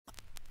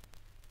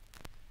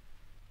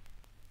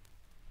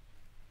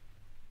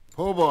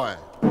Oh boy.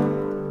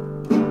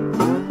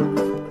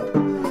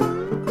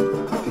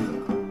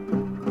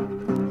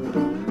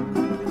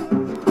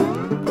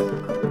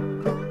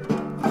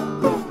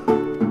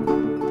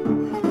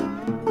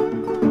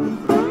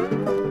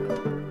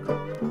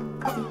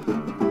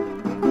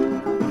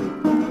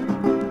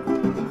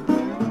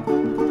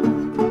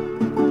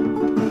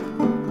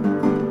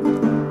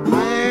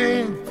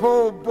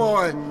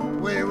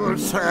 We were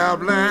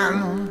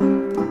traveling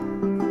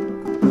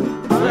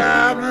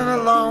a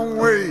long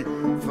way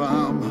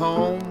from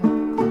home.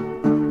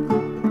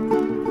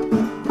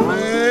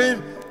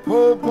 When,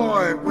 poor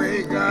boy,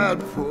 we got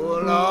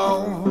pulled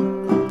off.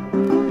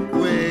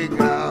 We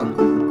got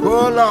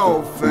pulled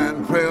off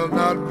and trail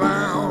not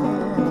bound.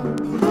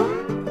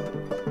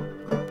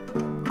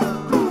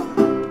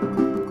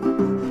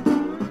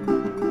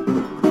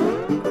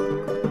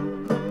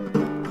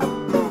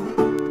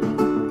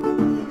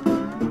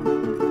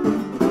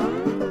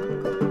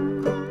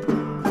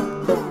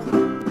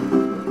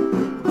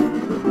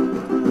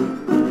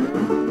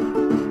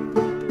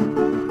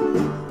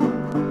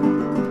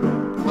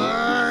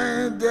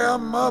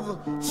 Mother,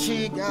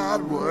 she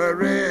got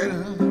worried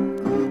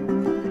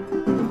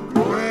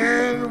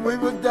when we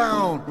were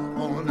down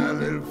on that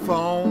little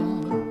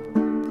phone.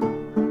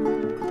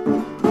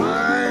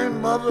 My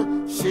mother,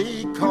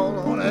 she called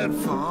on that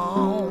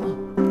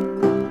phone,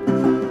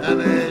 and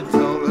they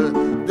told her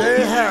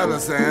they had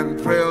us and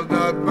trail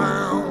not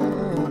bound.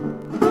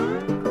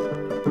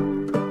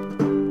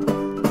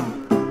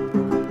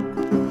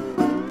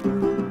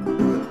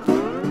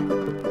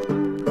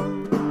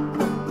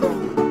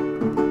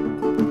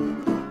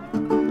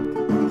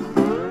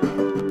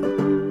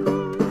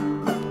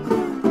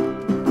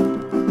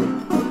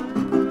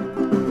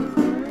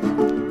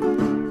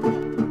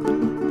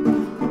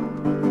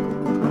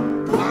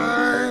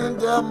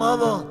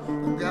 Mother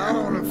got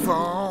on the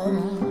phone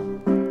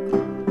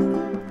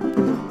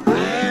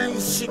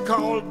and she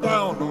called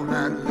down on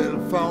that little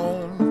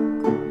phone.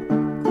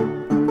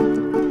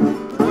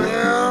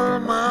 Well,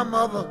 my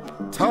mother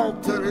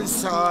talked to the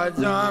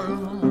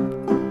sergeant.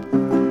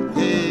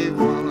 He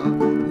wanna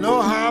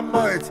know how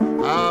much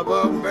of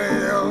a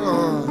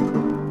bill.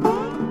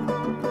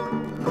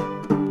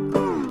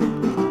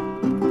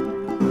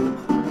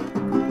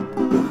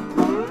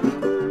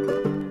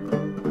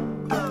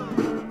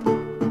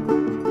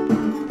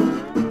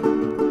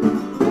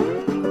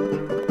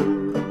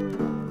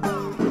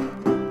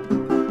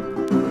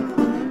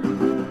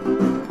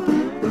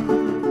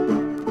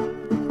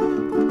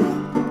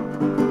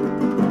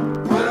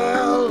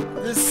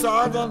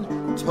 Sergeant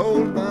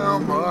told my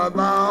mother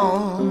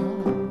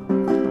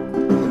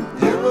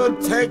it would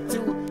take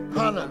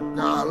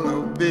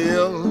 $200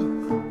 bill.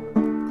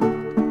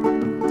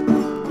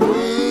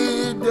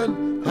 We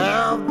didn't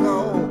have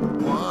no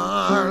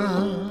one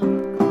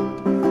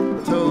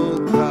to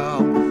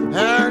come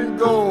and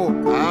go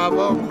have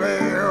a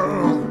bill.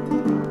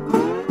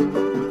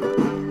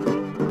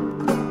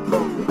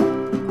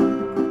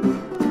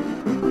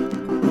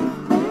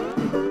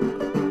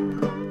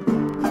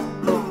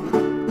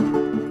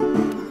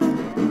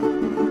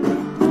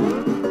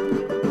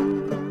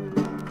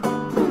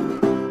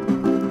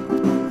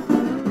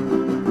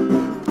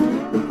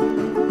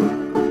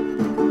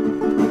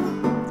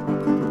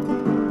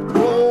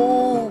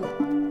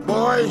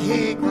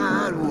 He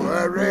got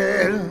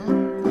worried.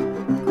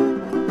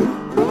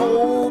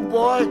 Oh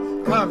boy,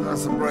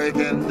 Congress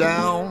breaking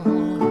down.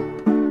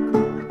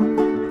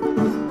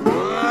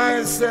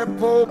 I said,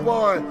 poor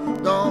boy,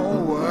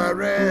 don't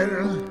worry.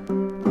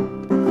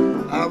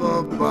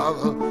 Our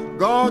brother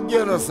gonna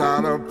get us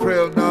out of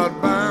prison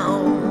not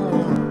bound.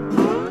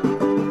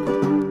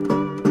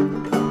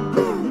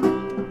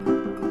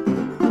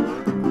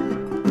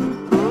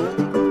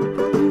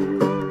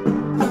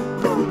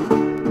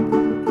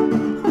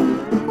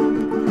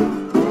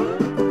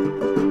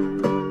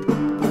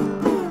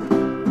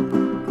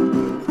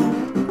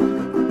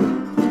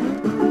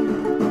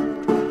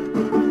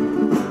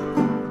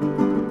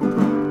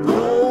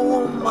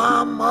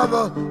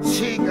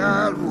 She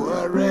got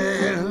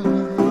worried.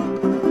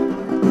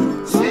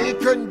 She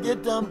couldn't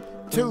get them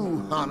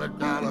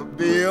 $200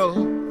 bill.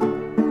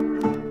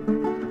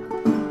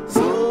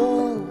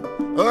 So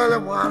early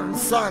one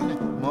Sunday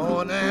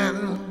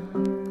morning,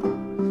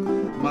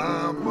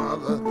 my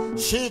mother,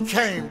 she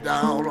came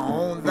down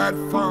on that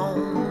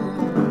phone.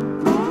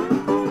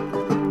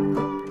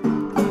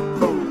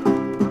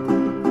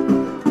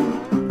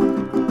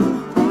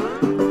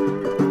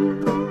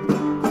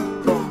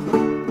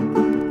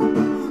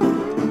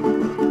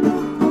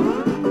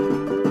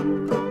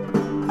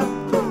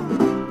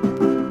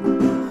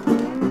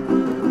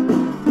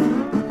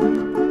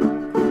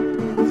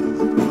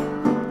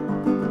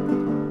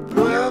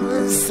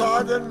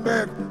 Sergeant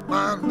met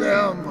my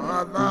dear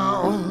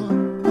mother.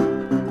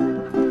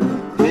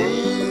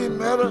 He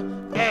met her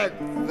at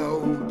the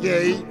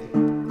gate.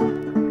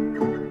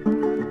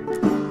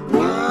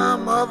 My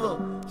mother,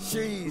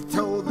 she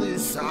told the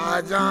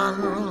sergeant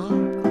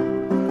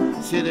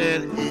she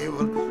didn't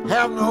even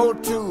have no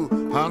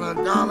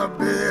 $200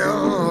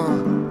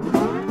 bill.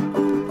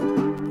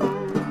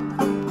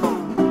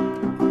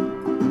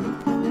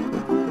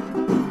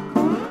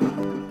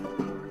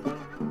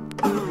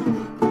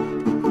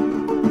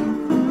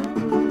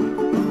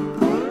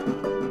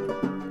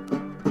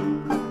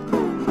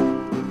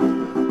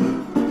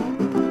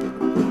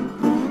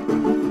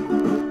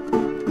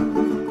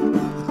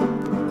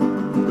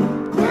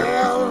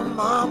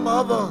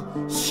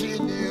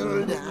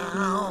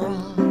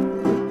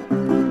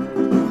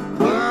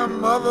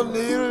 mother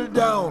kneeled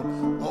down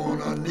on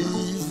her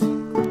knees.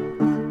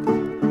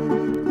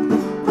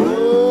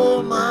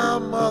 Oh, my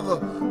mother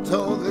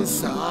told the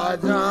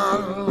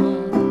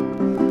sergeant,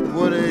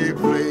 would he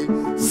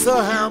please so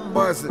have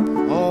mercy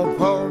on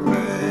poor me?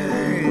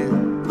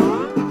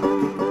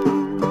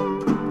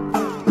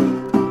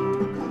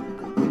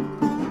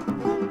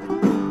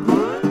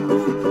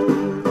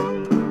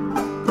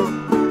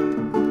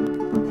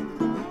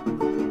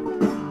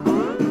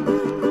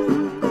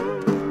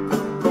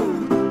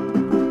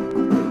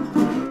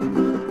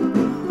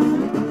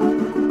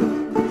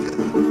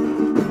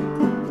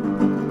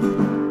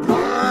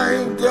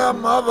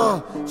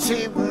 Mother,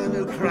 she went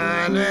a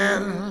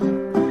crying.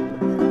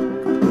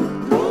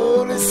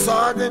 Oh, the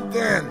sergeant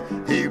then,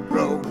 he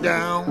broke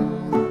down.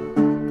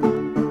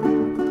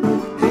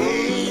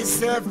 He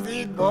said,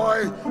 "Feed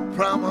boys,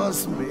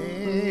 promise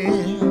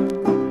me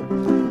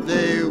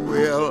they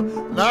will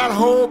not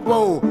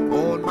hobo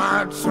on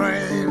my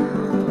train."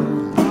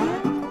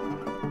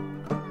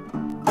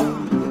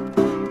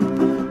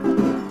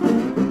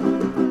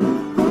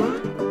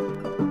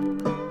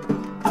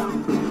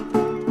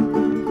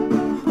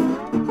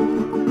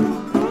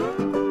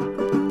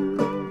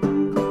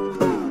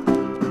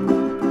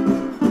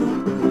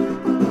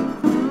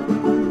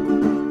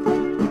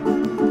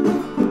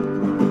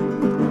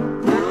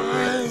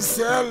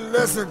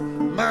 Listen,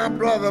 my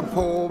brother,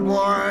 poor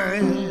boy,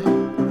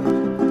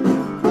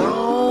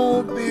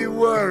 don't be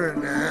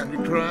worrying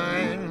and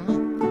crying.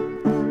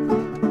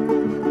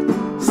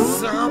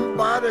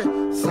 Somebody,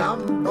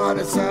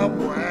 somewhere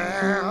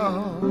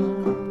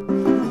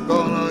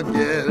gonna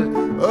get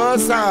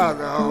us out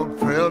of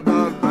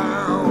prison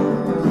bound.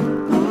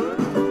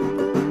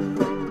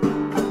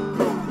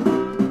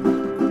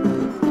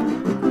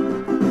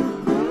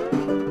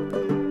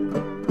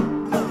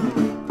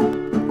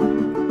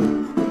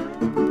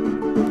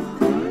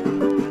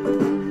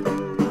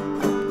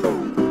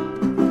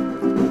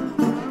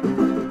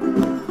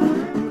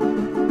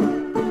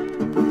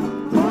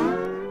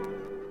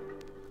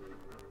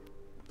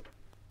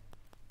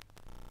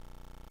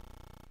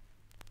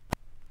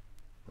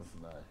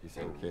 He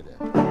said, okay then.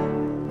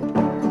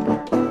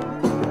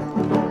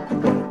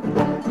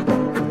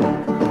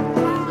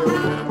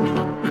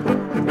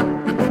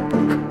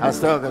 I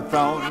stuck a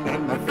thorn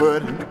in my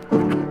foot.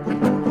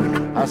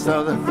 I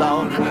stuck a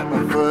thorn in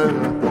my foot.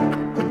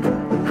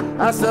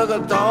 I stuck a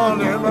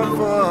thorn in my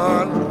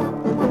foot.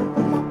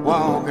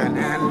 Walking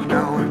in the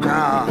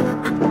dark.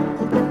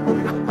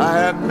 I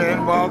hadn't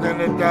been walking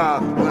in the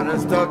dark when I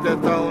stuck the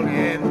thorn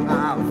in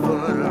my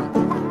foot.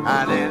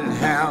 I didn't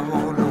have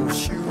on no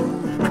shoes.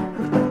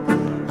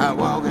 I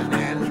walking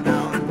in the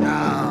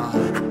dark.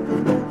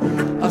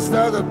 I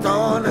stuck a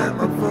thorn in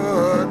my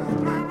foot,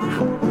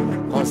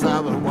 'cause I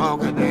was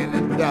walking in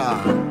the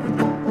dark.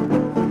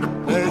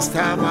 Next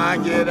time I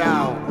get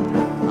out,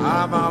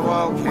 I'ma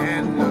walk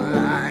in the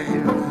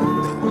light.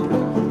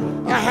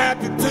 I had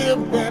to tip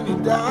in the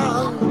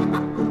dark.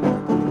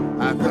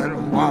 I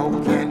couldn't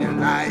walk in the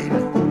light.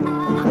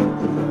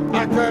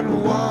 I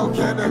couldn't walk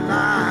in the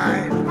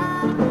light.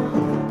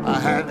 I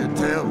had to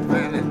tip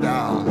in the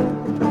dark.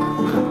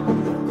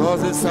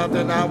 'Cause it's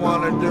something I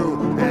want to do,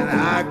 and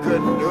I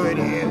couldn't do it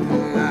in the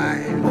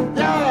light.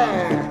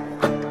 Yeah!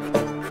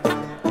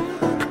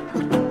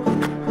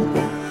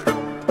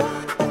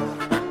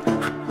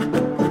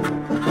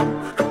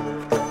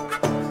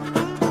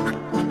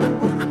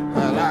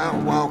 Well, I'm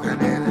walking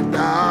in the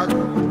dark.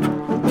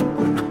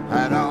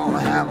 I don't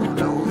have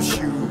no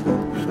shoes.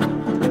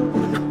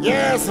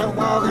 Yes, I'm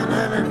walking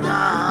in the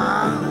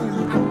dark.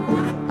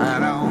 I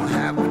don't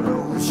have no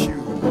shoes.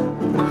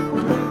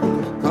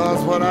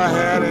 'Cause what I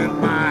had in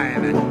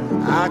mind,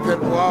 I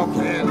could walk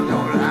in no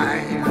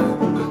light.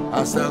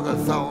 I stuck a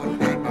thorn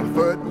in my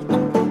foot.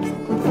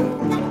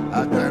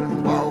 I couldn't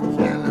walk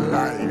in the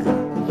light.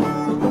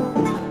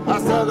 I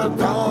stuck a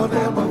thorn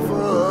in my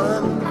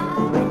foot.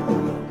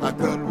 I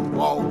couldn't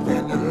walk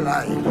in the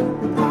light.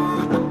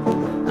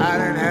 I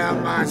didn't have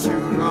my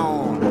shoes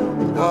on,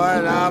 boy,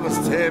 I was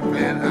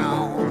tipping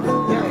on.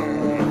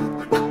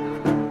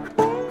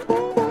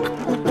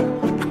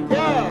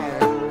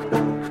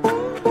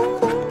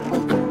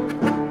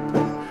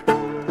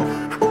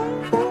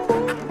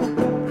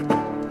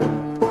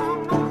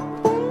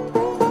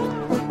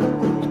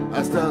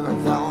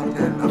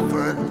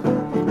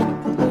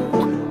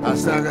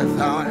 Stuck a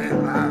thorn in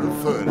my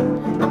foot.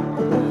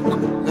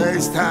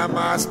 Next time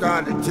I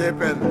started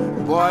tipping,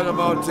 boy, I'm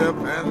gonna tip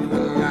in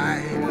the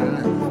line.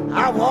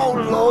 I walk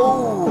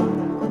low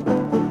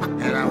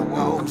and I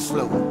walk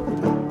slow.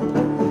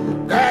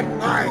 That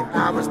night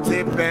I was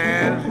tipping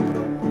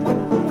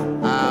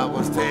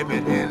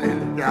in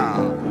the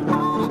dark.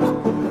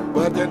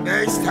 But the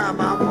next time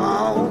I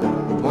walk,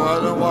 boy,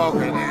 I'm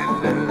walking in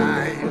the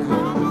light.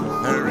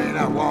 Hurry,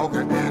 I'm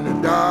walking in the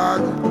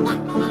dark.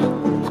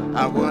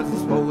 I wasn't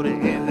supposed to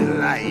in the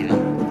light.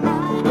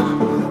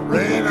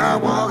 Rain, I'm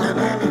walking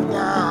in the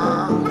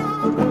dark.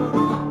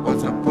 Was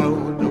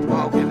supposed to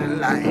walk in the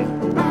light.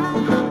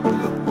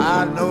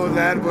 I know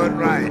that was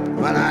right,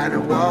 but I had to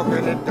walk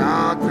in the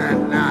dark that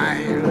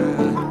night.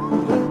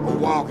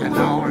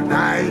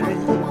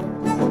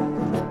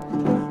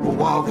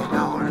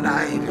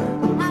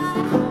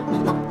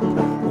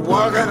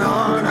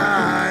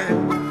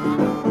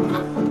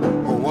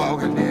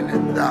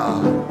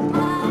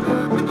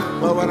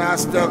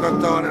 stuck a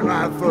thorn in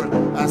my foot.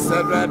 I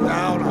sat right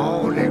down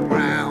on the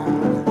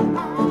ground.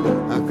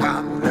 I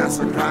come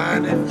just a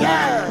crying and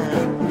yeah.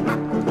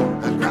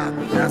 I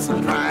come just a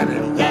crying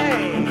and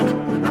yeah.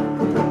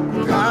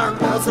 Come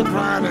just a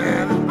crying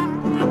and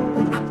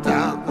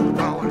stuck a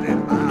thorn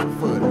in my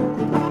foot.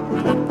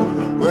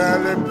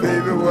 Well, the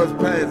people was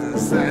praising,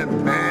 said,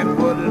 man,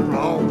 what is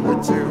wrong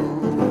with you?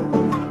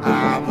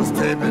 I was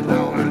tipping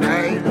on the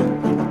night.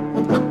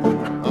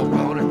 I'm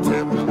gonna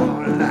tip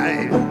on the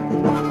night.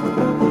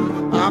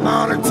 I'm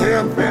gonna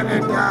tip in the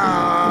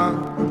dark.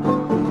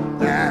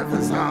 That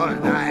was all the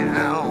night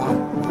long.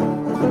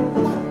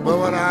 But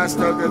when I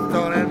stuck a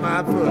thorn in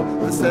my foot,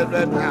 I sat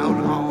right down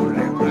on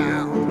the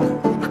ground.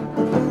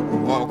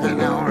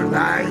 Walking all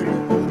night.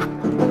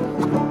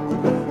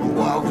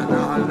 Walking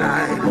all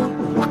night.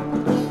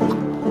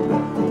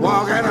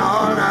 Walking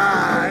all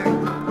night.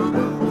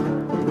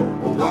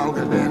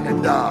 Walking in the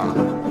dark.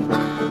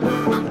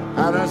 I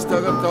done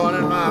stuck a thorn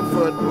in my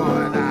foot,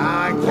 boy, and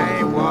I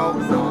can't walk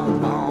no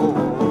more.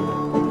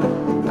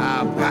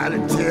 I've got a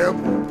tip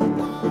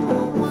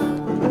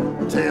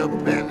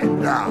in the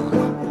dark.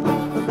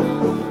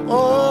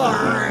 Oh, I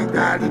ain't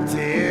got a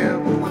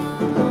tip.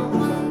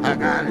 I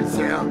got a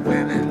tip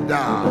in the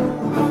dark.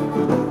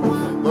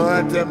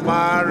 But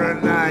tomorrow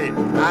night,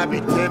 I'll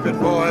be tipping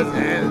boys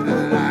in the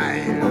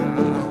light.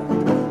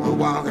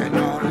 Walking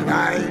all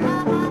night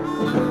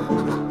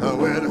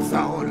with a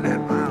thorn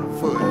in my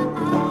foot.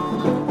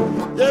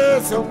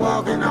 Yes, I'm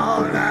walking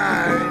all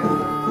night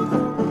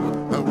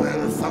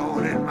with a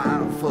thorn in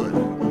my foot.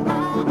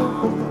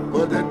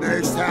 But the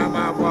next time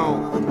I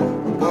walk,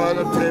 boy,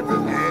 I'm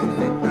tipping in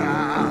the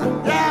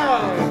dark.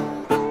 Yeah!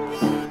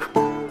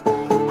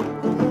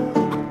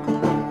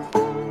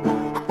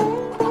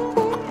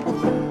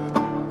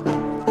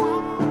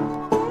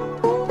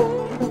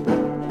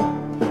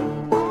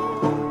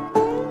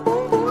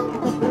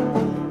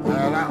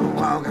 Well, I'm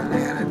walking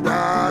in the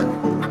dark.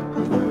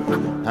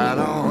 I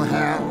don't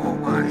have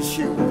on my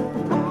shoe.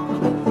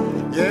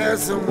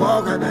 Yes, I'm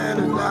walking in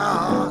the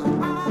dark.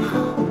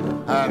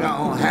 I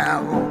don't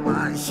have on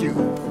my shoe.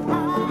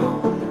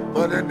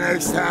 But the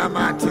next time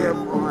I tip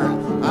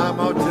one, I'm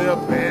gonna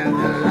tip in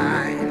the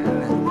line.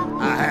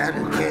 I had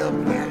a tip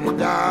in the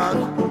dark.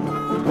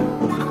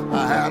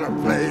 I had a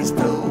place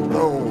to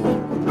go.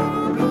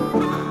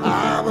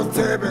 I was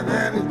tipping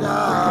in the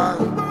dark.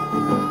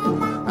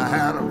 I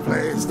had a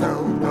place to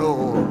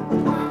go.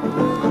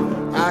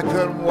 I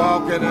couldn't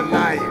walk in the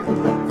night,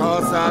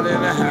 'cause I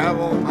didn't have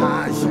on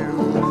my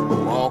shoes.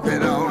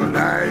 Walking all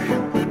night.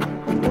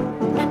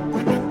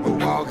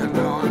 Walking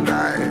all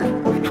night.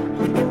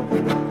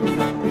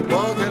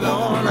 Walking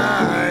all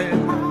night.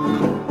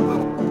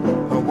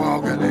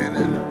 Walking in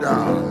the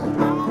dark.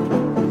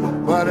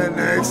 But the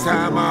next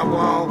time I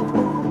walk,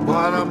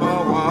 but I'm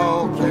gonna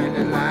walk in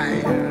the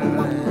light.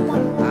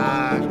 I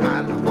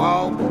got to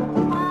walk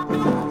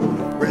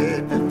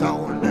with the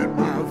thorn in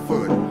my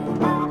foot.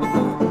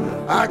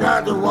 I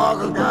got to walk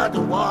with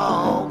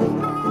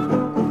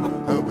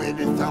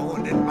the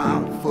thorn in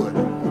my foot.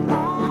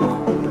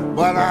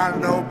 But I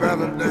know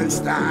better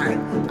next time.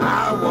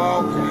 I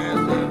walk in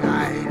the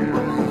night.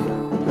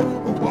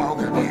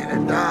 Walking in the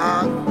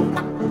dark.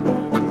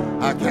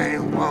 I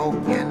can't walk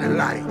in the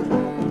light.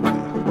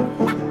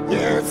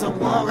 Yes, I'm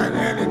walking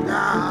in the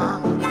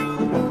dark.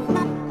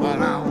 But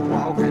I'm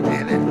walking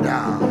in the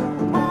dark.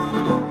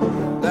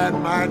 That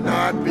might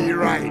not be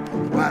right,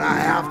 but I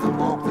have to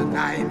walk the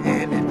night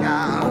in the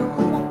dark.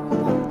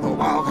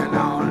 Walking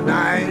all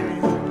night.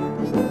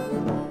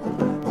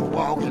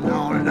 Walking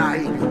all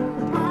night.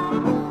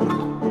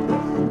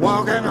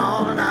 Walking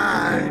all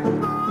night.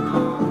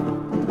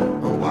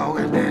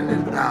 Walking in the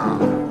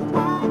dark.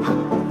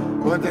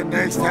 But the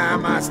next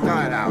time I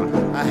start out,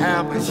 I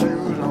have my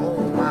shoes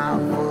on my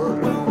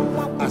foot.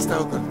 I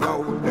stuck a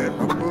thorn in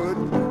my foot.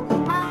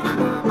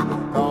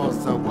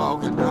 'Cause I'm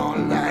walking all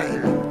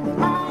night.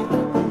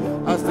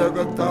 I stuck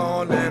a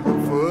thorn in my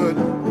foot.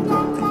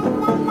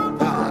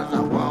 'Cause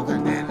I'm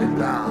walking in the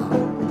dark.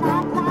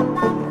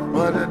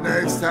 But the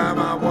next time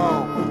I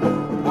walk,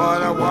 what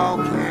I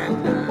walk in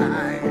the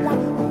night.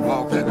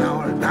 Walking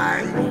all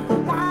night.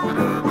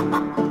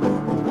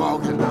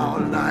 Walking all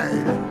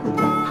night.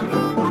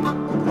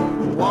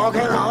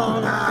 Walking all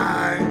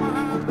night.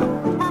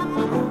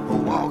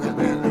 Walking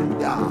in the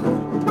dark.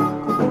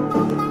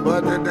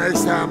 But the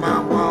next time I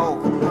walk,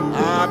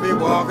 I'll be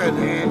walking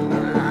in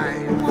the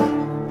light.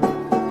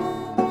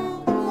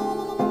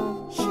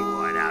 She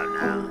going out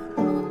now.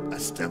 I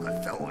stuck a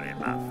thorn in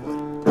my foot.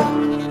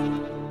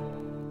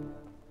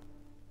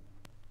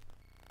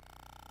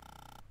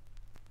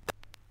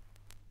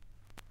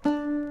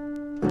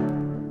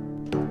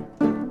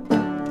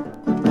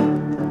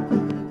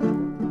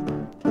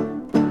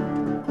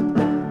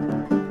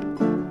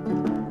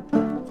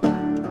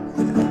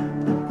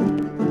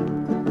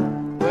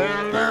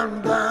 Well,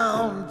 them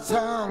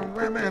downtown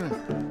women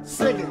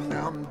singing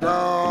them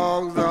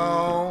dogs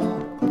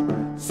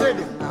on,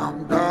 singing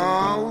them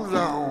dogs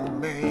on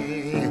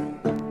me.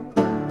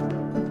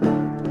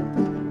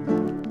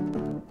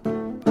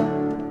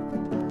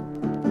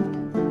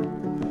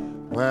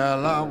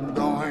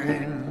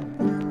 morning,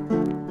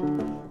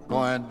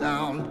 going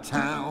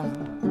downtown,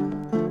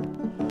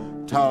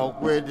 talk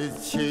with the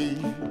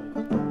chief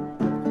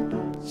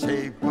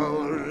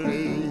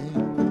police.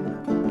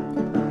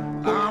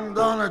 I'm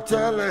gonna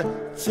tell the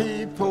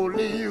chief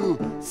police you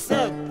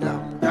sic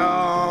them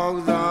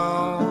dogs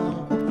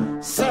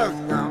on, sic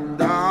them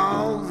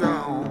dogs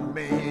on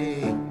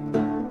me.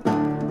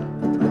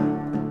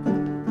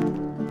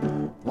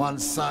 One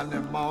Sunday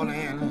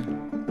morning,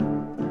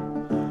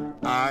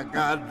 I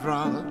got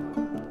drunk.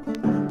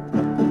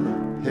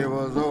 Here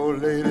was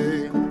old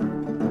lady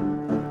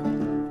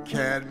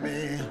carried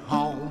me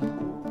home,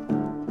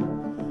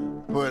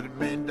 put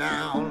me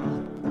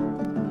down.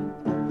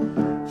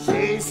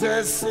 She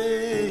said,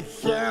 Sic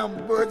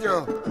Em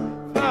Butcher,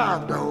 I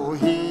know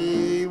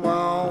he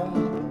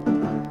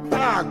won't,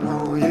 I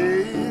know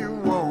he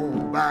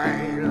won't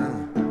bite.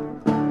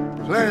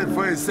 Play it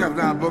for yourself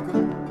now,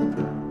 Bukka.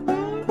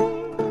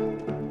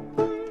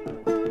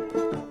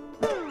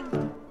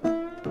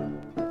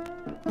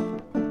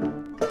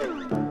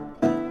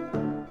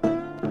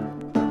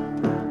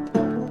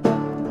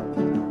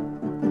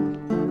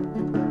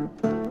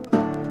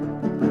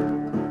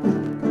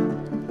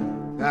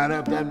 Got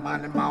up that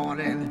Monday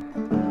morning,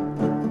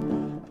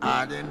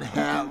 I didn't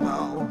have a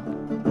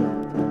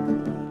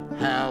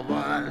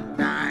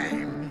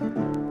dime.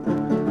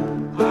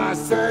 I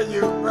said,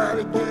 you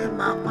better give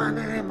my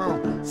money more.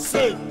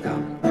 Sic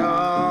them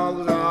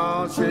dogs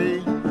on,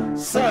 she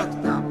sic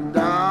them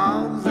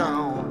dogs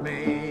on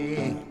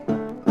me.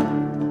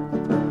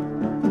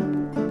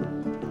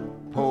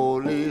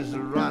 Police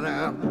run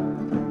up,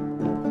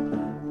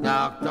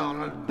 knocked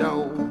on the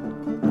door.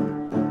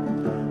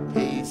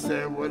 He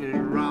said, what is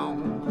wrong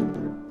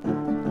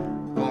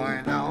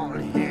going on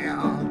here?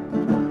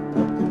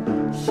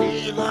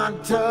 She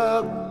done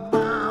took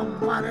my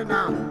money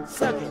now,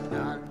 sucking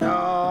the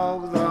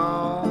dogs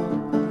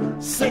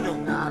on,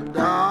 singing the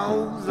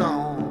dogs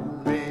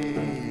on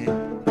me.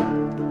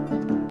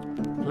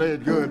 Play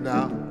it good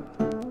now.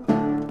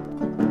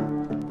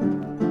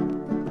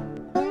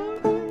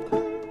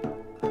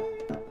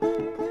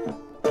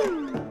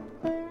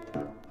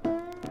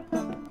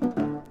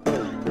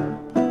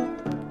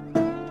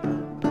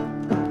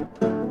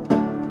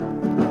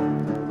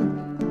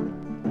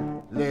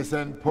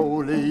 Listen,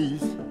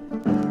 police,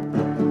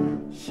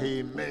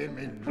 she made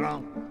me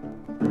drunk.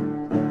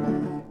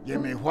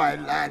 Give me white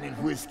lightning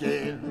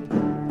whiskey,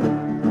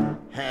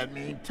 had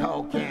me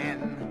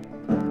talking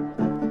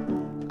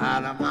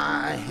out of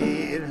my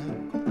head.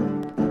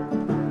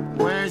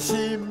 When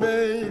she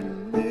made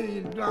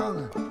me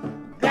drunk,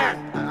 got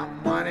my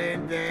money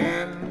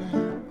then,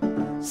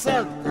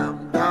 suck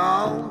them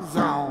dogs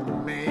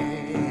on me.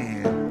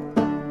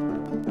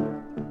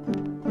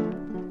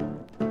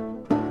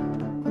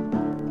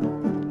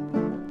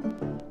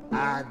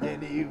 I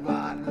didn't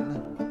even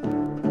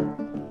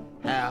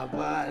have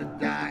a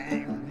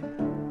dime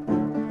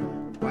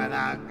when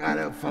I got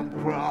it from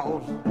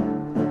Cross,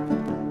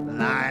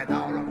 lying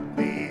on a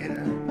bed.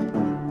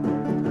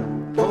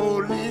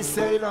 Police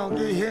say don't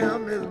give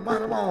him his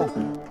money,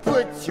 won't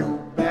put you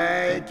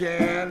back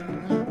in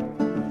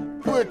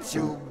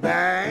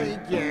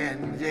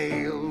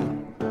jail.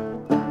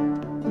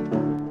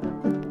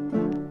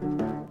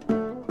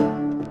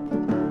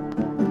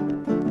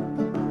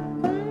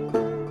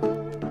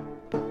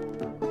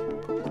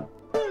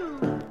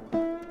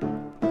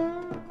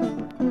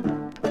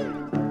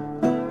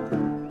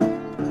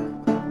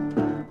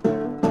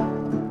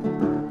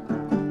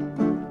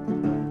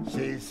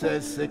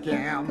 Says Sic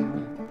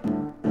Em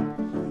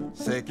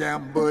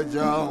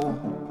Butcher,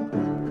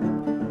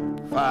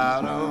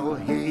 follow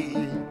he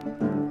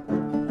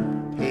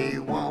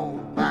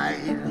won't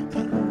bite.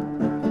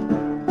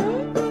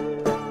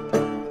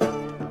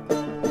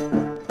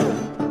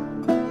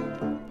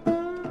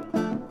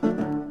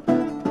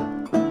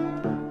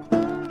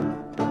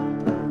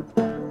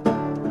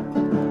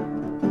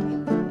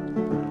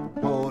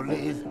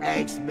 Police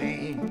ask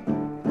me,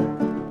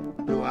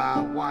 do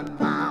I want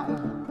my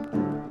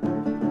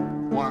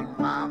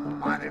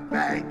money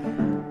back?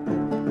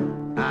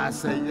 I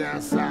say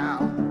yes,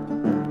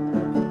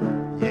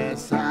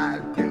 yes I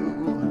do.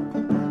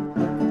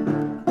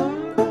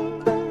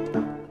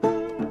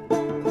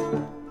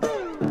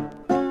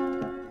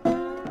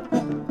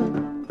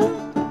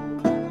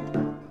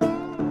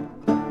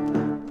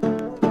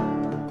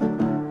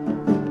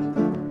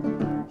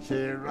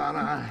 She run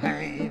her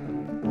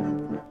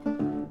hand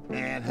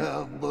in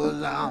her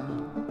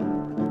bosom,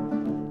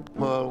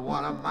 put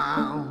one of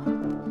my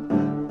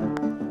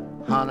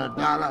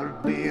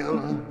 $100 bill.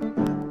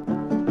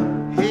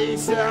 He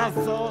said, I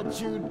thought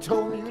you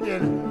told me you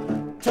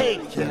didn't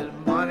take his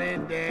money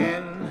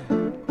then.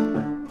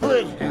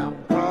 Put him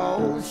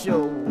across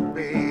your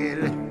bed.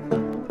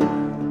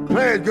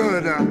 Play it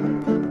good now.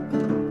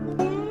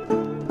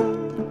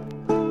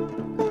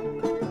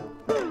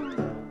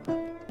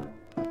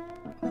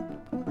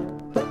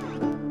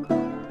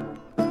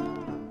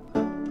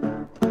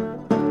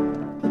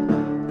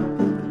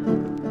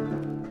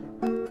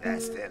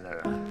 That's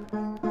dinner.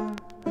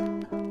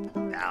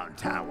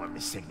 Downtown with me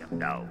Sic Em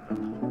Dogs On.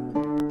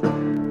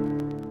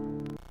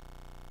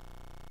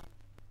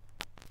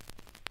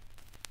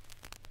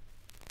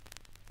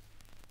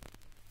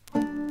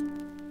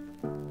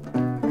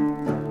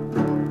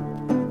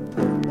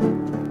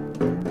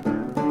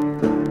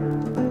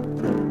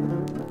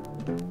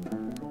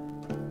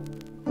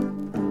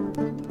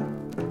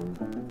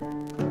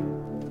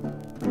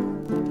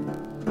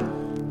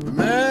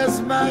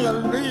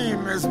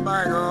 Miss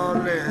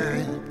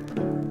Magdalene,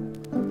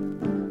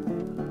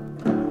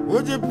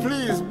 would you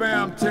please,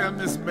 ma'am, tell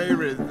Miss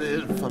Mary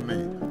this for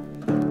me?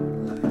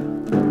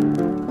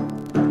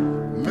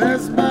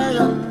 Miss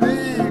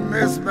Magdalene,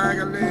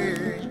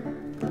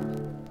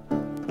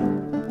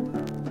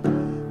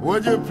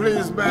 would you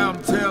please,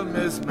 ma'am, tell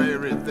Miss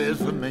Mary this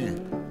for me?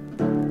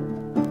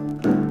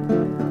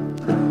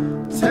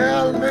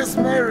 Tell Miss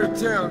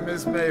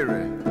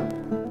Mary,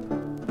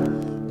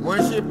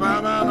 when she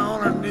bow down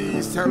on her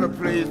knees, tell her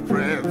please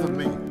pray for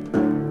me.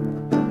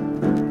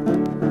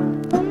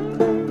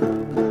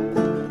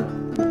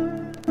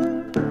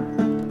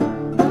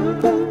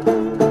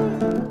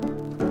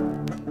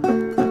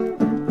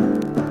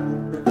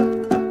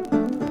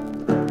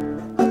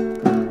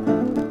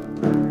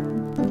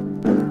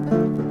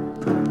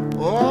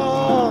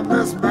 Oh,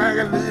 Miss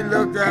Maggie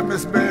looked at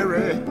Miss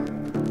Mary,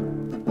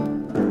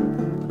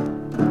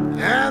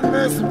 and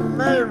Miss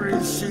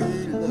Mary, she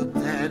looked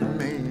at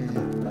me.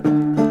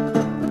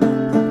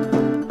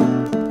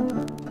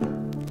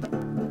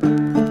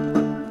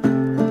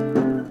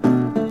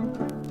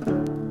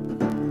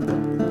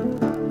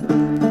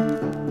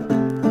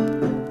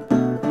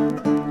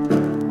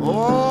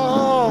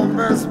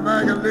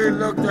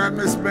 Looked at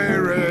Miss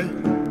Mary,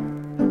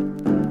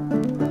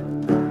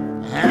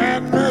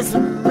 and Miss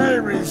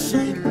Mary,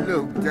 she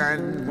looked at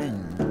me.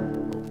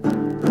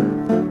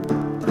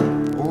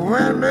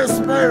 When Miss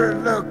Mary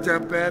looked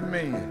up at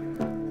me,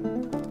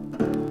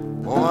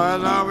 boy,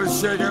 I was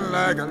shaking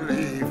like a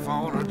leaf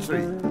on a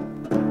tree.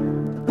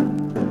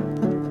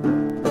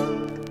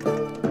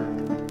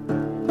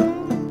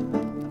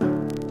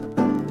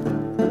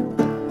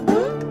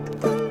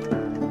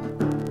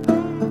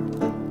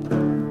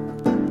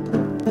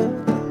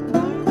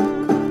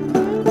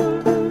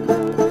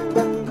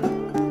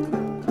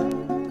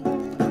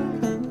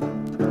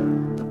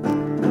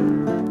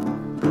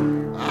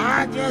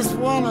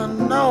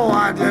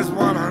 I just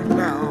wanna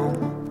know,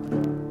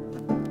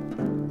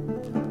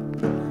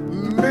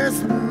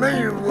 Miss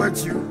Mary,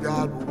 what you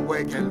got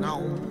waking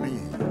on me?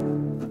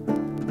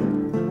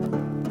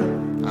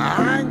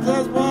 I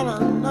just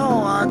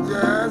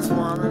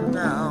wanna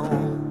know,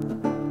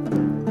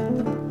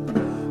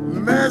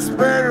 Miss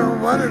Mary,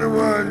 what in the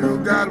world you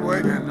got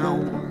waking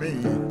on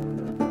me?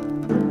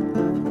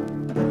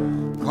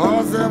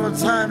 'Cause every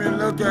time you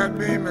look at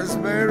me, Miss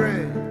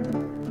Mary,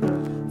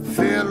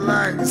 feel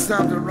like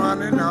something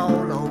running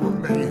all over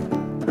me.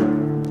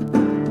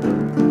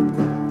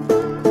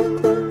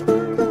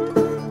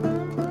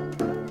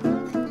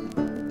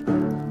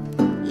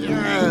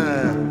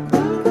 Yeah.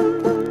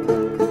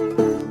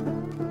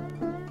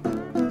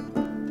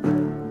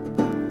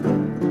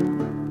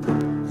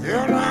 You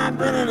know, I've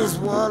been in this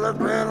world a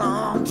great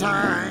long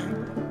time.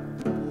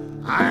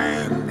 I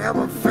ain't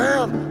never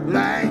felt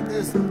like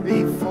this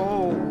before.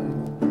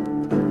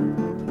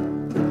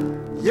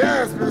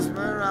 Yes, Miss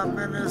Mary, I've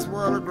been in this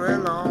world a great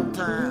long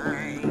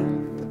time,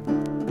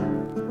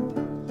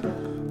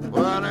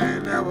 but I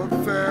ain't never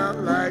felt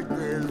like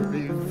this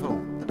before.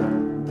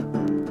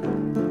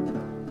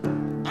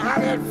 I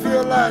didn't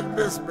feel like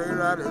Miss Mary,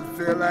 I didn't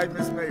feel like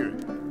Miss Mary,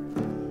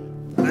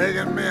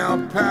 making me a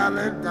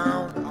pallet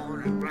down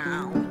on the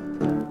ground.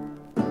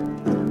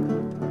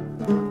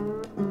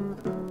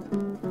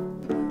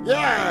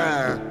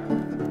 Yeah,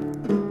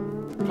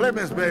 play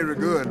Miss Mary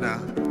good now.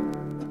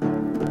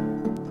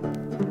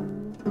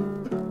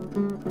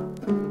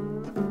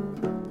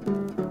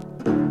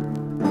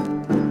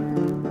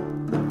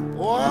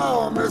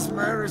 Miss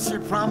Mary, she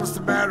promised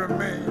to marry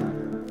me.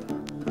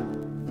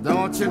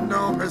 Don't you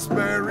know, Miss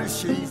Mary,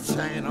 she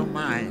changed her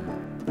mind.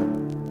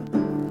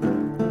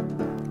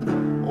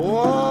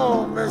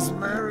 Oh, Miss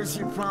Mary,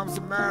 she promised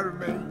to marry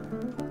me.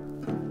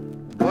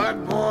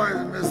 But boy,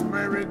 Miss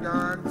Mary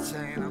done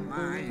changed her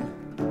mind.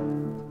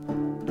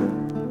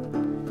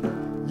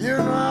 You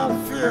know, I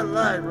feel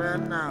like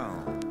right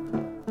now,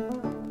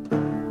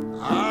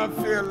 I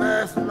feel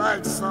less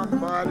like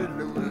somebody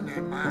losing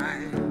their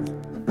mind.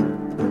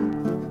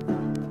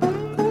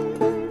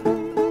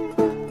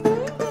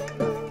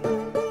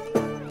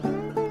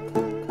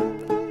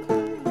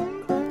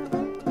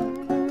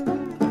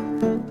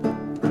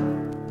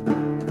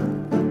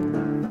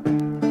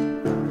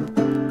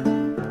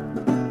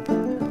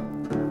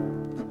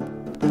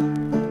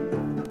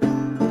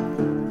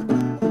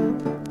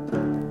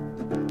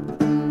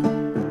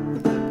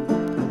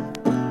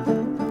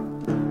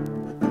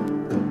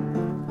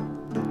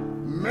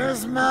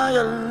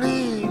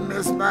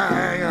 Miss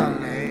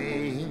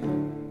Maggie,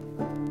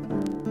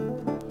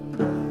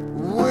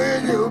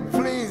 will you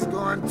please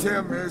go and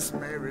tell Miss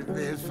Mary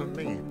this for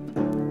me?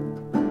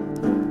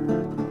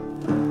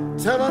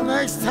 Till the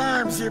next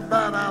time she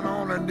bow down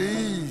on her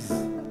knees,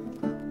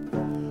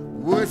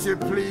 would you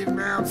please,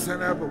 ma'am,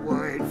 send up a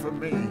word for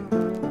me?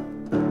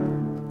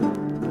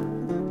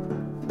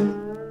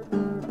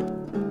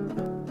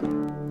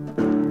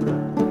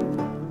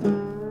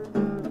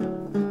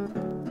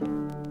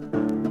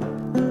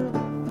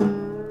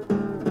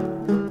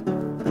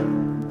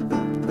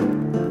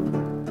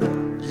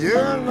 You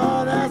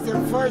know that's the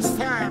first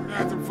time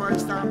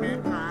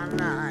in my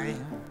life.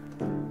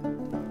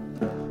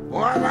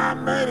 Well, I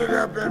made it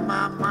up in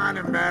my mind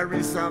to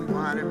marry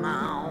somebody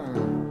my own.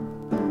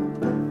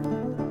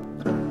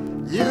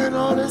 You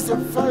know this is the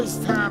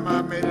first time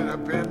I made it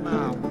up in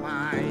my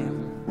mind.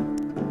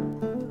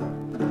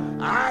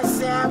 I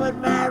said I would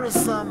marry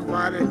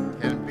somebody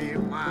and be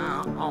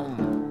my own.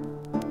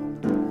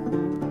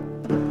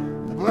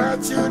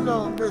 But you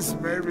know Miss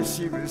Mary,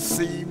 she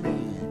received me.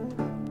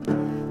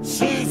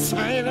 She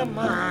changed her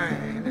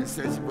mind and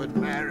said she would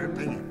marry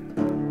me.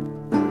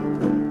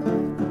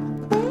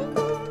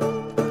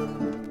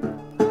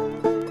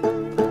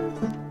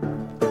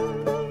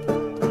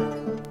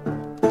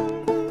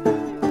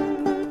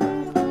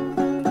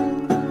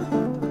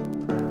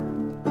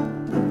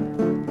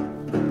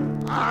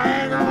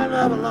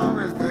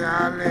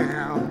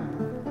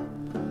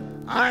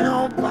 I ain't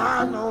gonna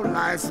buy no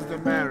license to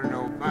marry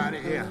nobody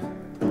here.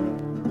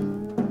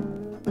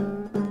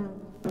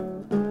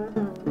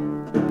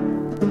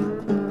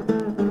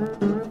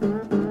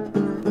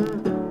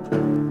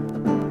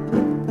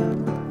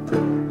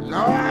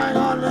 No, I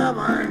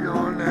ain't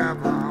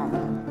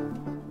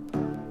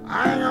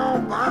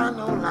gonna buy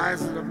no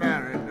license to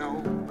marry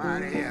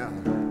nobody here.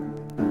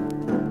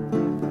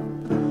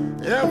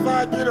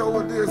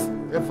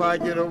 If I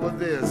get over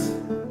this,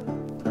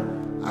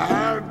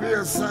 I'll be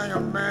a singer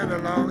man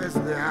as long as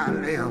I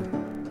live.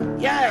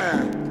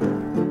 Yeah!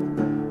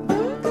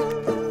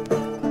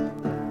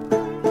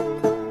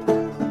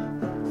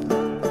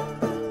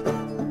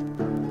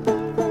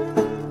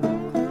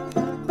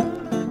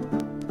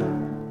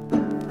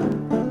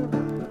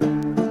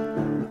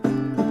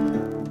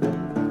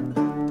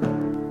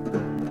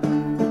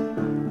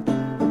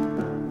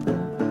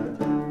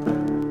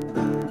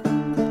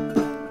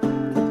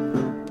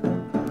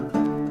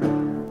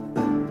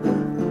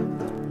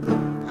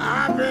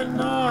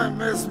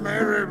 Miss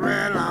Mary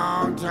ran a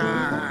long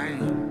time.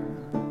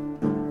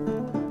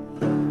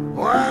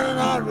 Boy, and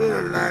I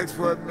really likes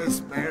what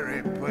Miss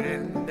Mary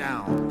putting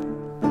down.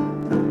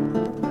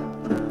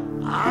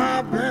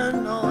 I've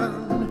been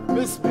knowing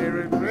Miss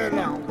Mary for a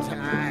long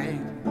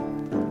time.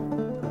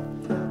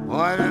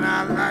 Boy, and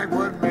I like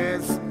what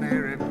Miss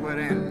Mary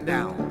putting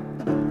down.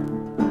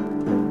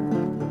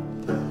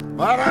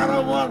 But I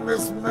don't want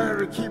Miss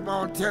Mary keep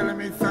on telling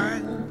me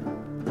things.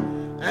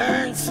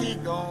 And she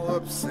gon'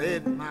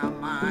 upset my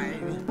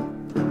mind.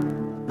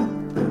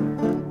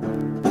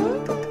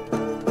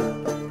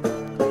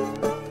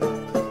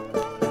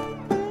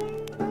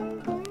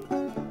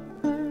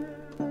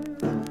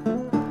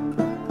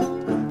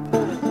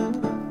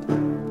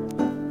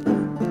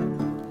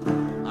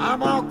 I'm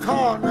gonna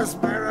call Miss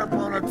Mary up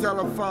on the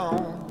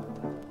telephone.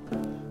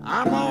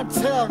 I'm gonna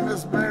tell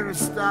Miss Mary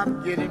stop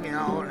getting me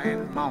all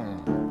in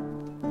moan.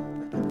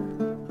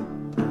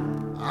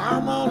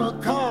 I'm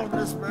gonna call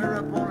Miss Mary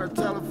up on the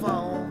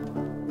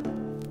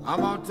telephone. I'm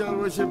gonna tell her,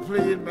 would you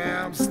please,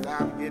 ma'am,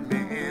 stop getting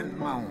me in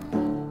moan.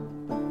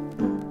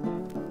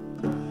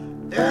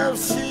 If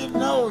she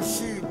knows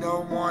she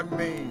don't want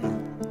me,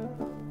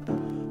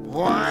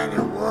 why in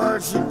the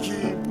world she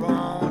keep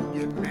on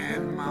getting me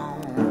in moan?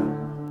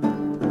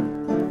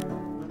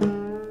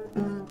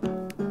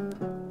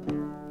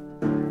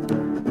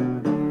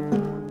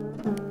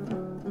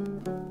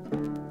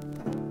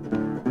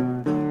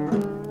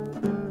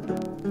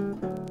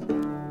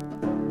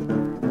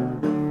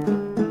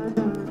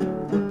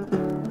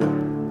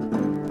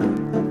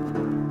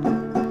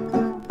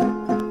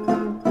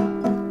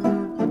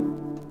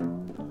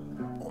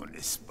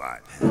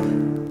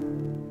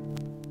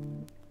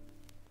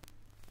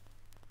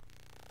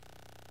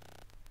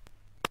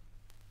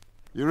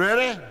 You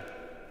ready?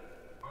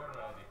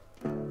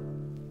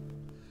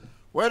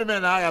 Wait a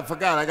minute, I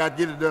forgot. I got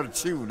to get another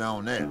tune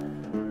on that.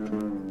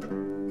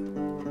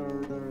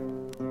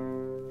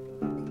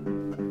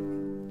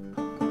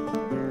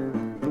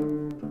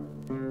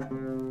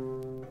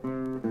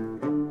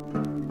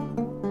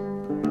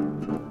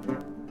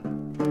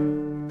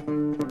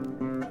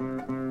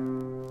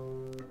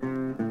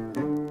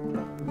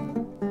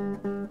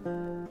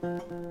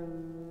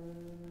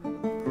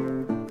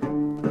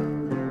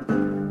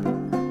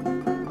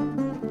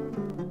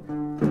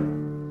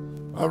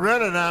 I'm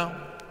ready now.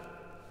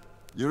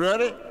 You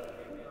ready?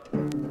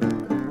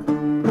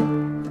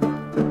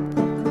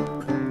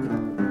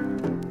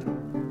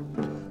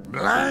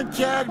 Black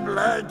cat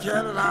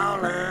and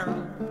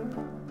howling.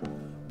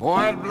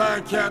 Boy,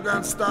 black cat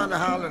done started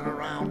howling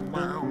around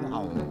my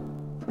home.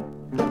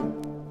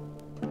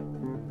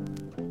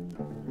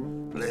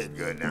 Play it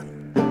good now.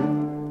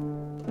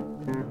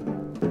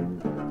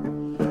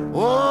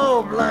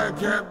 Oh, black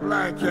cat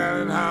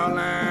and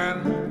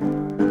howling.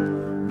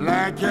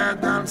 Black black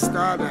cat done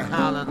started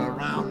howling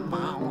around my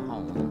home.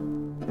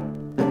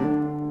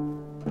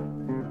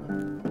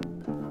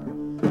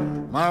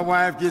 My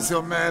wife gets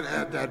so mad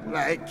at that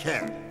black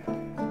cat.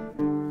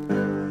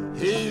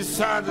 He's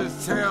trying to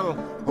tell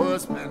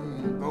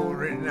husband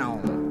going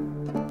on.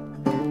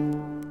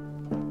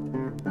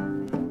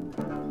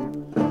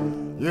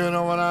 You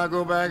know, when I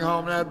go back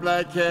home, that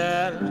black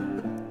cat,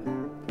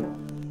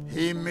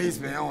 he meets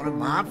me on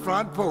my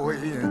front porch.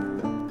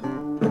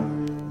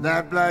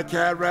 That black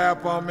cat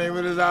rap on me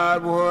with his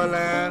eyes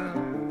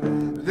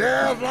whirling.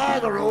 There's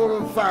like a roll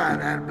of fire.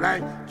 That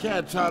black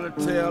cat tried to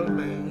tell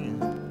me.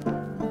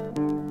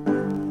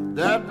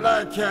 That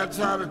black cat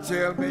tried to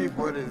tell me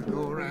what is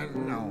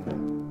going on.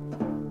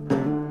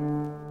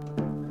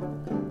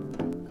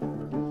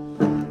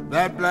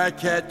 That black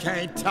cat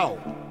can't talk.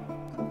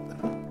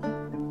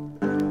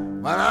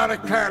 But I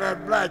declare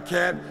that black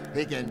cat,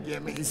 he can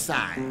give me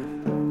sign.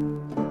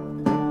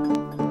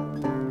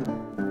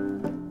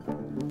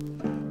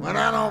 But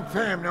I don't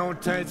pay him no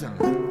attention.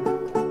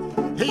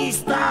 He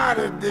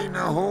started digging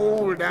a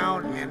hole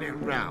down in the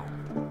ground.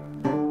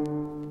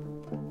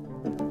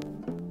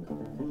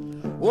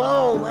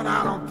 Whoa, when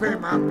I don't pay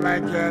my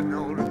black cat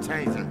no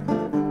attention.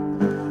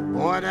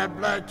 Boy, that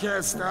black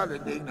cat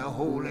started digging a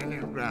hole in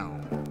the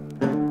ground.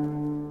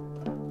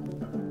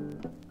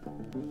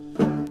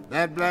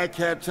 That black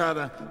cat tried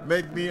to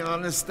make me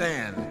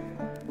understand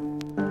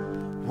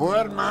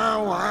what my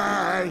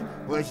wife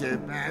was she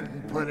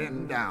been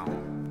putting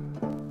down.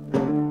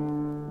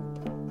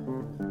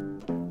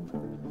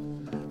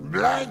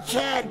 Black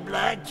cat,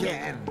 black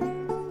cat.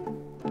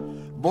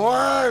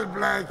 Boy,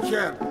 black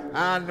cat,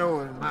 I know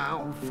it's my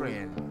own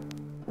friend.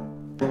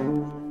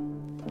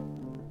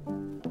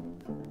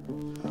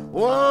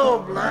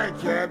 Whoa, black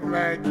cat,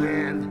 black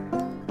cat.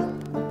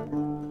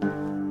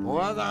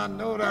 Boy, I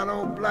know that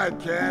old black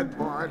cat,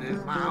 boy,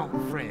 is my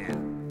old friend.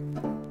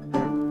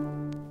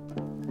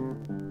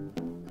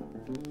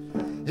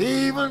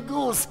 He even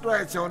go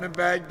scratch on the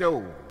back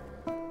door.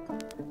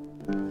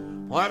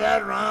 While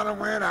that runner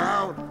went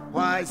out,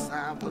 while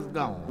I was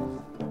gone.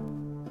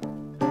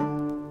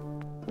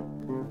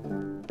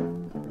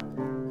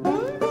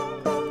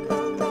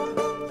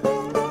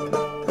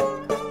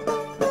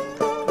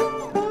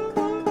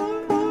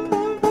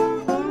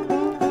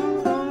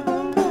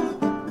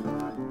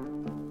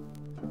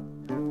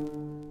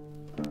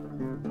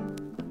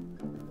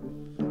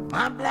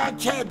 My black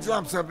cat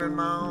jumps up in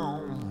my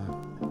arm.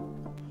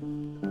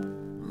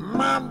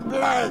 My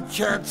black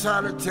cat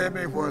tried to tell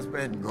me what's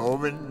been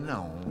going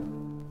on.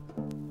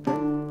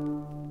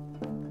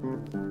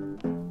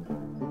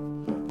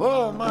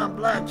 Oh, my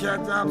black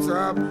cat jumps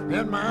up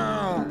in my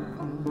arm.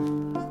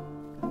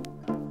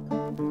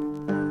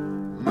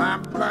 My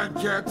black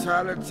cat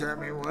tried to tell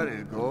me what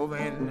is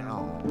going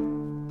on.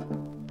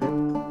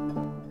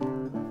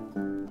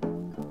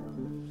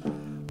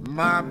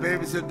 My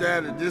baby said,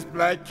 Daddy, this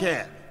black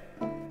cat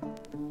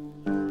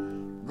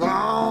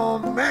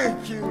gonna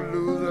make you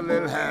lose a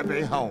little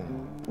happy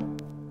home.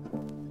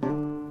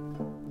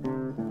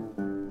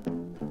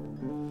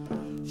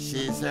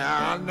 She said,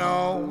 I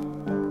know.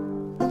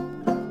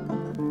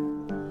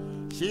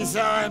 She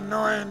said, I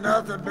know ain't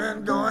nothing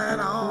been going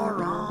on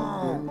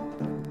wrong.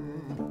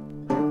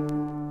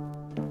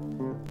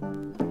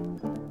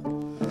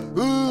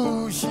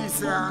 Ooh, she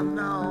said, I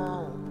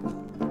know.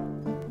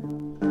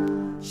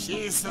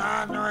 She said,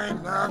 I know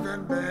ain't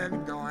nothing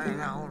been going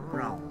on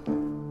wrong.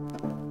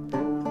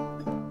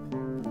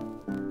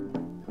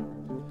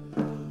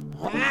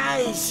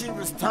 Why she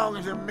was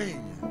talking to me?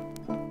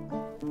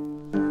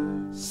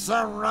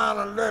 Some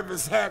runner left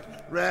his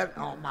hat right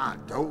on my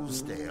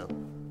doorstep.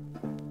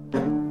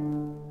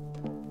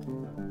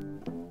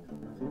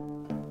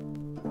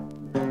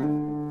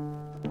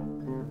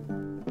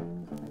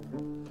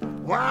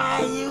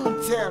 Why you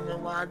tell me?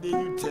 Why did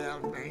you tell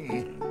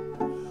me?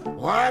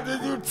 Why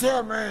did you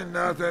tell me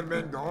nothing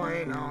been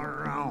going on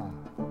wrong?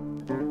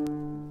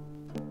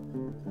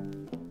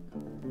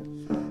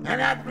 And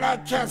that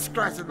black cat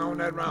scratching on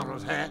that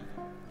runner's hat.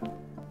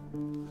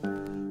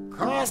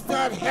 'Cause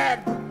that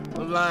hat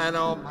was lying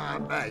on my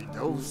back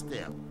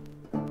doorstep.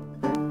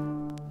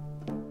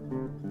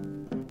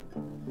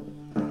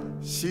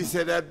 She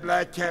said that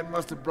black cat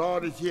must have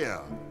brought it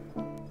here.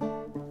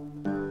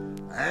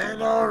 Ain't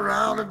no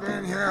rounder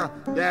been here,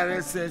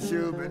 Daddy, since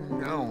you've been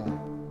gone.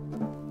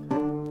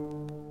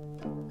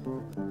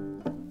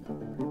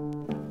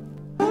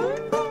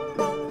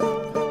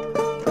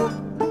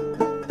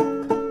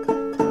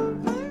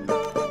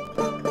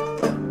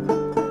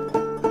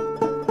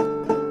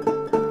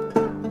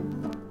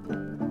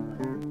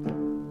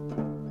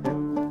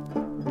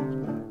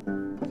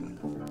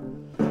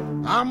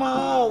 I'ma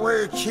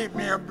always keep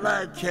me a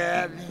black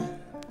cat.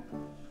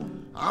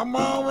 I'ma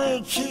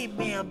always keep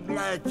me a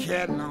black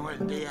cat long as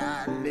day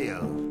I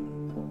live.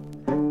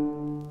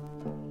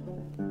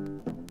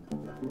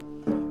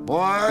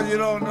 Boy, you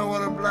don't know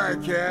what a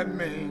black cat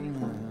means.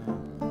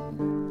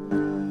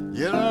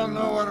 You don't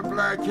know what a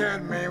black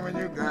cat means when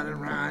you got it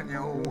around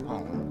your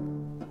home.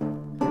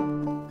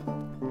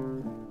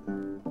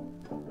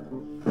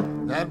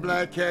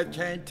 black cat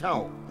can't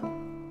talk.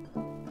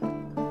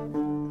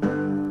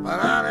 But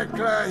I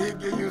declare he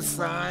give you a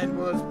sign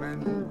what's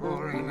been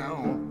going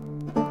on.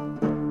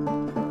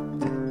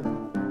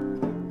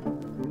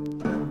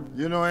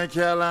 You know in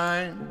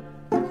Caroline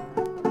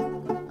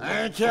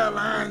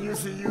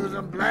used to use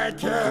them black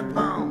cat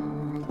bones.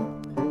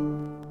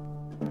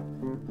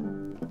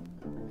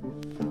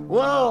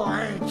 Whoa,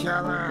 Ain't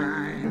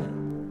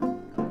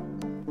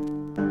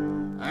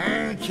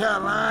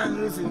Caroline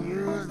used to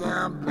use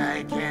them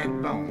black cat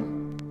bones.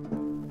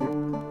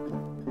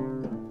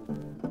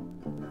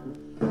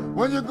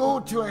 When you go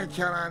to Aunt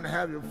Caroline to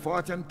have your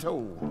fortune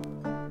told,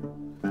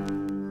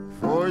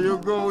 before you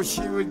go,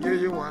 she would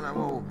give you one of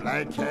old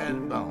black cat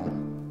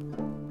bones.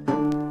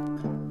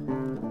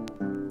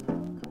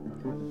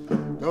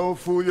 Don't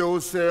fool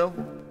yourself.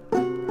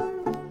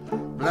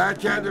 Black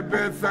cat the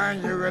best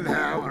thing you can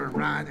have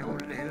around your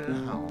little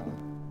home.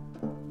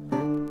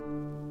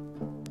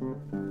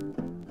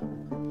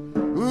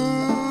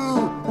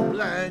 Ooh,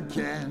 black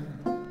cat.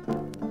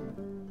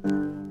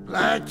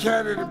 Black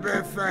cat is the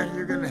best thing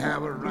you can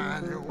have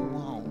around your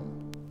home.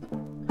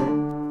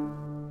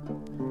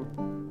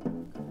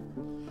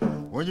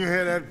 When you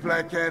hear that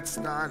black cat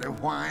start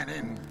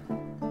whining,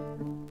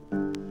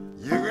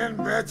 you can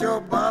bet your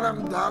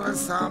bottom dollar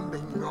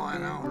something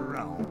going on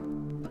wrong.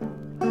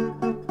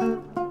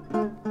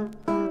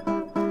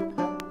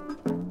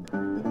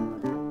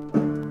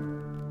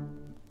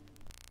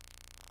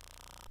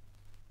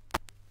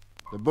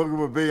 The boogie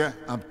will be,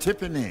 I'm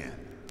tipping in.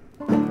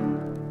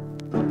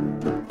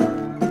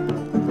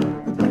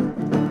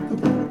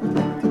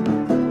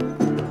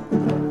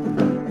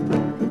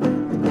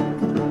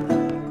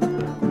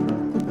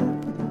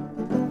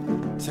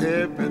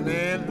 Tipping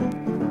in,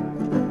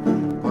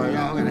 where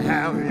y'all can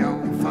have your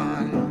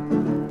fun.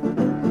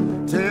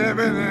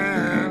 Tipping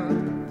in,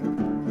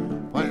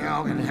 where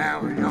y'all can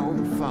have your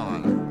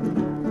fun.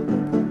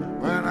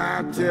 When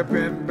I tip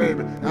in,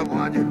 baby, I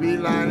want you to be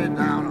lying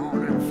down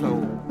on the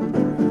floor.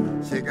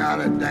 She got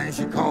a thing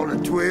she call a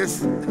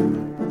twist.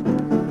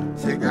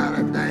 She got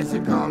a thing she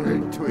call a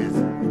twist.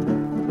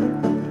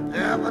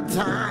 Every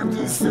time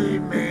she see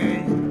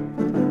me,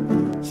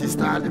 she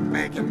started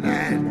making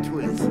that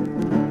twist.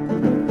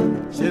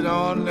 She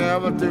don't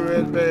never do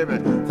it, baby,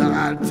 till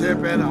I tip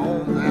it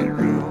on that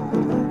road.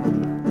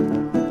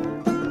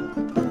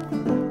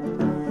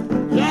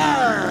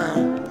 Yeah!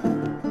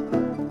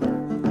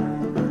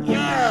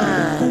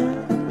 Yeah!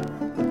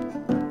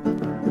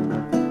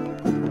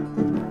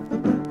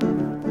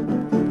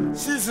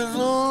 She says,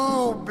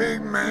 ooh,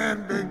 big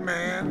man,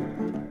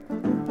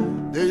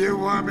 do you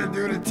want me to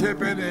do the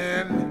tipping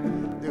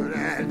in? Do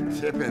that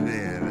tipping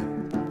in.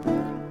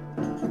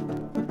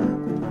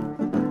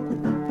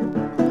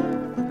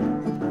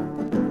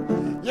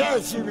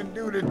 Yes, you can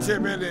do the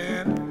tipping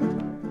in,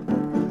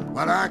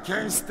 but I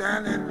can't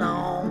stand it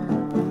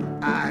long.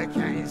 I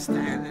can't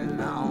stand it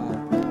long.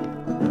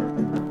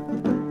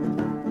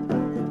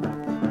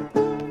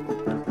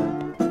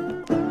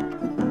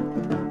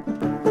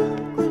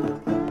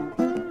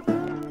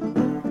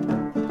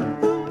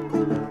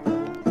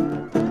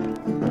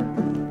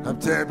 I'm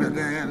tipping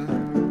in.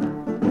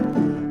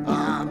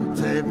 I'm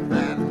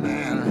tipping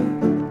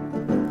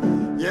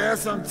in.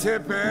 Yes, I'm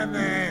tipping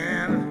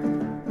in.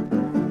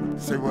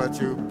 See what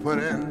you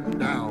putting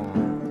down.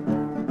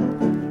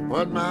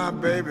 What my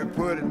baby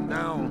putting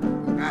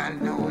down, I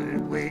know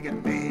it's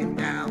weighing me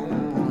down.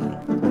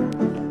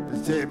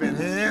 It's tipping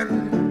in.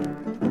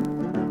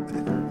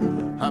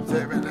 I'm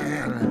tipping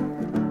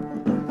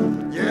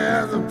in.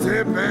 Yes, I'm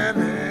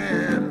tipping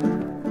in.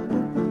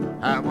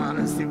 I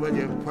wanna see what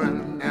you're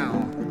putting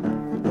down.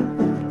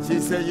 She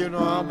said, you know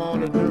I'm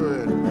gonna do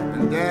it,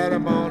 and Dad,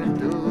 I'm gonna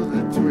do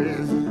the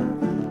twist.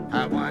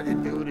 I want you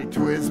to do the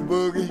twist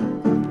boogie.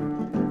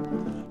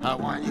 I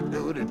want you to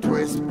do the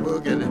twist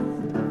boogie.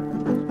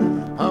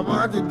 I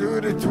want you to do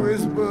the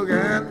twist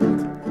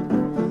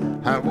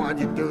boogie. I want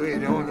you to do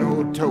it on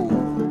your toe.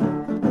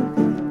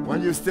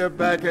 When you step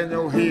back in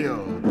your heel,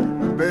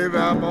 baby,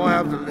 I'm gonna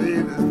have to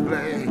leave this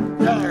place.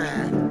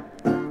 Yeah.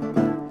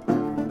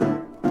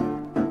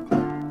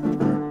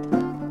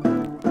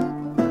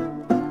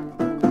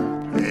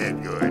 Play it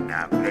good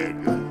now, play it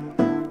good.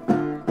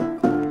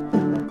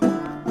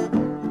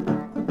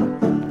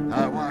 I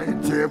want you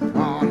to tip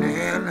on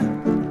in.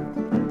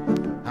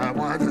 I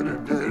want you to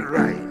do it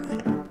right.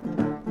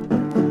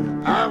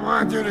 I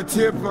want you to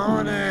tip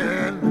on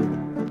in.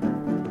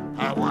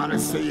 I want to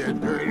see you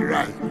do it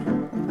right.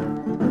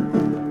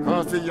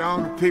 Cause the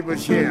young people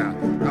here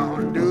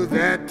gonna do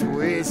that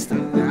twist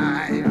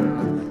tonight.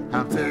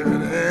 I'm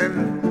tipping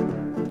in.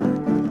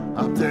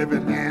 I'm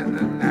tipping in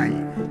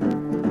tonight.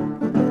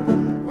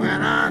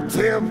 When I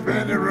tip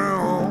in the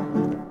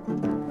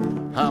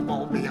room, I'm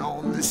gonna be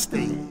on the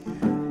stage.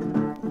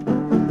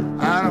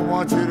 I don't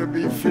want you to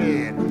be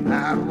fed.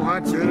 I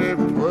want you to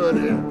put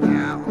it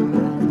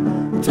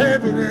down.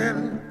 Tip it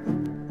in.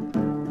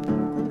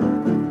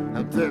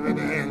 I'm tipping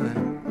in.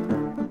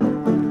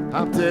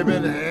 I'm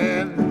tipping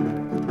in.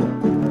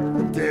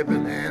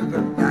 Tipping in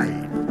the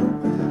night.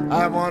 I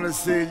I want to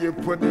see you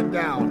put it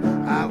down.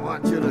 I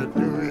want you to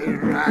do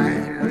it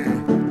right.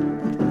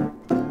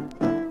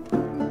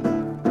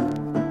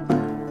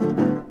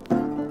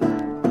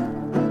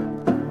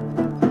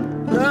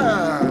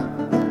 Yeah.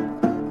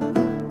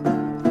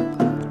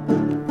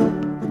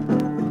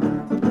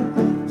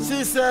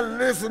 She said,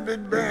 listen,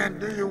 big band,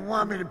 do you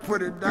want me to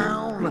put it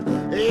down?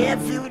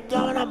 If you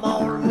don't, I'm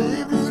gonna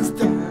leave this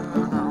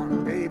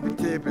town. Baby,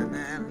 tipping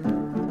in.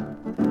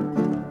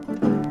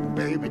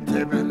 Baby,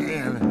 tipping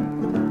in.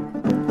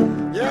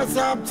 Yes,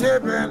 I'm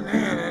tipping in,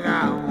 and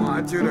I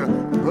want you to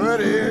put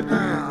it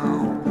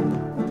down.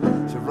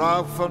 She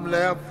rock from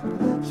left,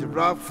 she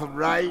rock from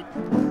right.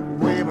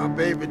 Way my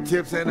baby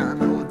tips, and I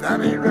know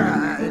that ain't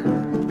right.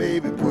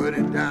 Baby, put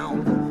it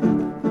down.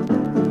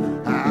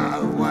 I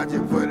want you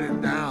to put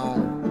it down.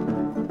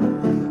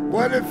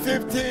 What if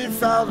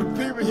 15,000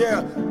 people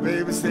here,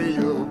 baby, say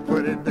you'll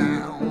put it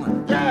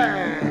down?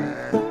 Yeah!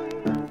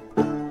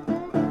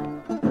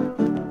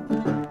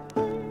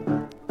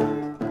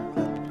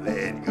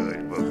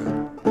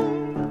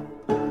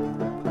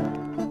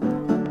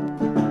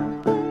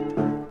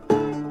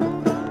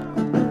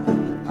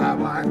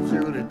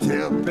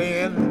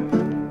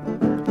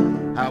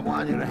 I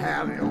want you to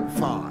have your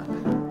fun.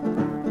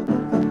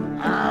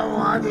 I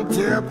want you to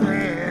tip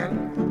in.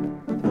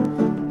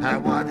 I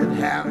want you to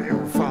have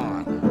your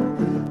fun.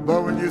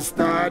 But when you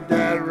start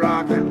that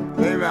rocking,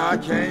 baby, I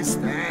can't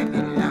stand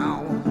it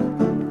now.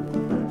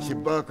 She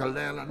buckle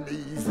in her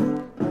knees,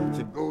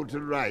 she go to the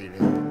right,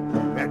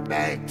 and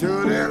back to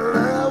the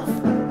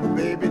left.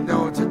 Baby,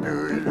 don't you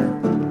do it.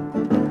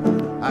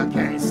 I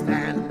can't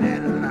stand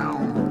it now.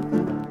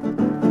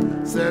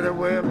 Said it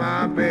with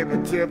my baby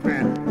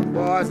tipping.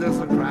 Boys, it's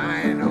a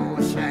crying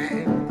old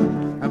shame.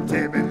 I'm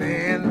tipping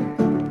in.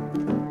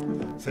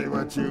 Say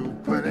what you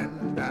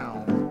putting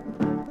down.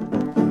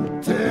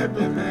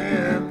 Tipping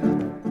in.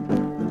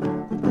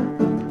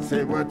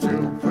 Say what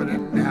you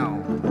putting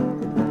down.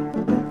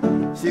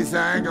 She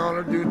said I ain't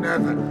gonna do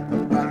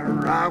nothing but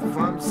rock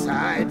from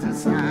side to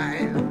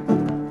side.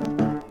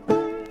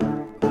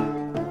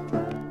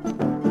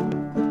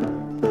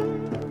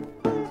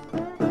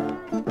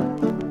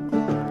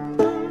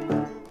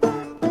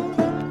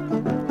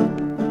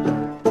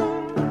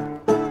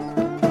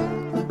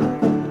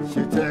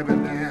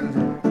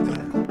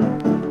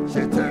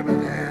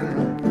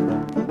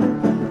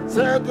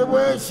 The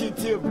way she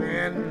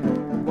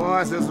tippin',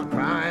 boys, it's a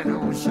crying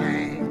old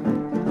shame.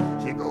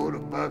 She go to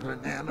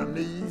buckling on her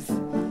knees,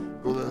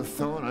 go to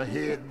throwing her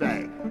head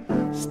back,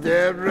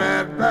 step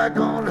right back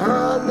on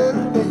her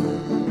little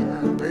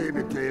knee.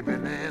 Baby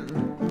tippin' in,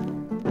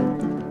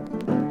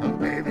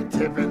 baby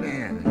tippin'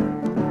 in.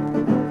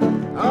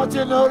 Don't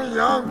you know the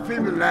young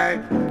people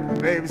like,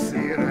 baby, see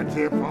it, I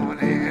tip on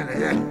in.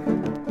 Yeah.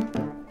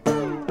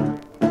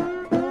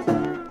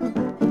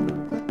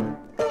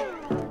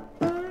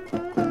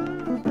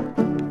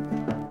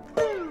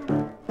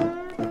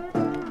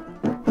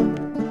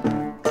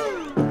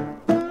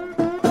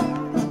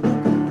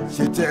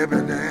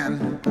 Tipping in,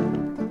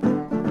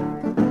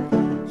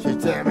 she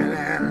tipping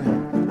in,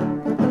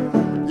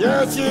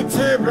 yeah, she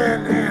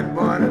tipping in,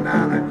 boy, and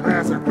I'm in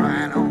class and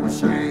crying on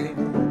shame.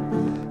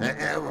 And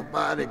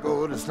everybody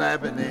go to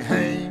slapping their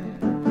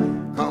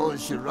hand,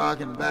 cause she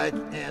rocking back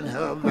in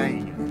her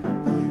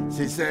vein.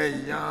 She say,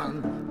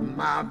 young,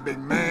 my big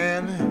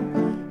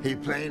man, he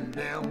playing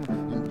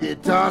them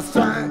guitar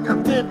string.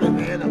 I'm tipping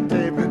in, I'm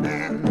tipping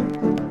in,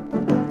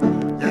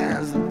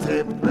 yes, I'm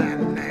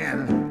tipping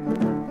in.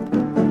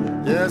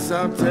 Yes,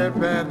 I'm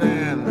tipping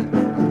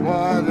in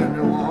more than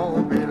you want.